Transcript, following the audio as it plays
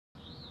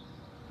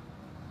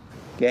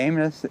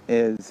Gameness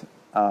is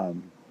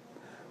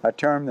a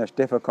term that's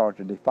difficult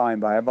to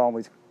define, but I've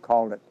always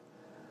called it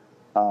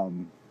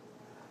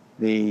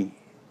the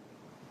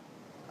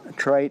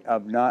trait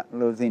of not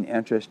losing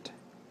interest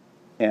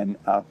in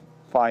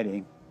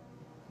fighting,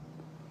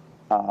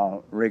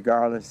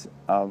 regardless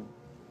of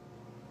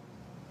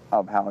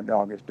how a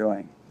dog is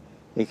doing.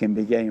 He can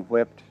be getting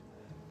whipped,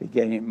 be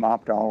getting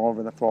mopped all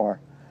over the floor,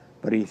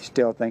 but he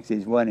still thinks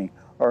he's winning,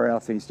 or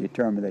else he's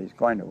determined that he's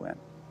going to win.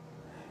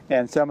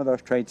 And some of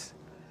those traits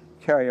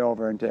carry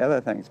over into other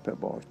things pit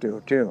bulls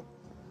do too.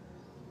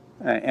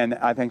 And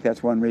I think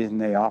that's one reason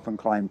they often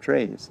climb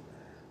trees.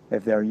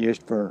 If they're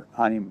used for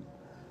hunting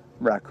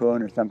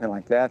raccoon or something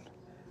like that,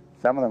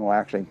 some of them will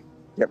actually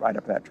get right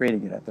up that tree to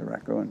get at the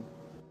raccoon.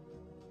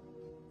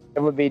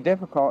 It would be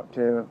difficult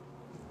to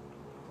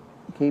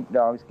keep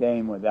dogs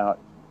game without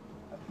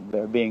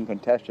their being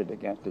contested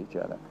against each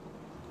other.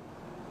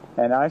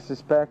 And I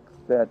suspect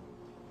that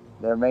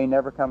there may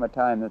never come a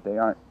time that they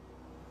aren't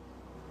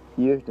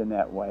used in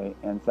that way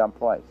in some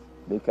place,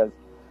 because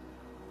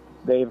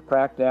they've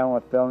cracked down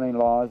with felony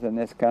laws in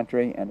this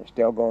country, and it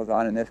still goes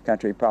on in this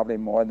country probably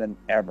more than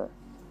ever.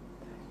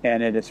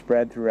 And it is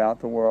spread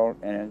throughout the world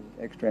and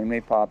is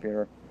extremely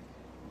popular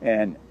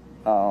in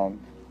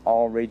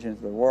all regions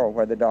of the world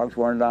where the dogs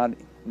weren't not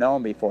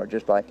known before,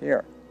 just like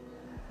here.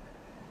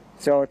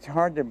 So it's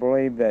hard to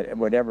believe that it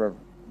would ever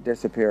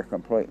disappear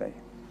completely.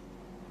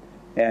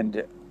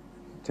 And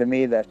to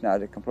me, that's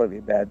not a completely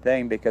bad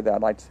thing, because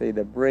I'd like to see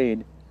the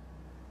breed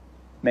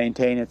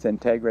maintain its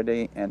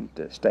integrity and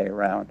to stay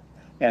around.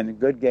 And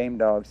good game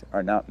dogs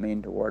are not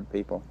mean toward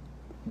people.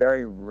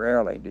 Very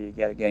rarely do you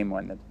get a game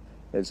one that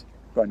is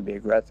going to be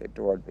aggressive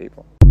toward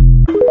people.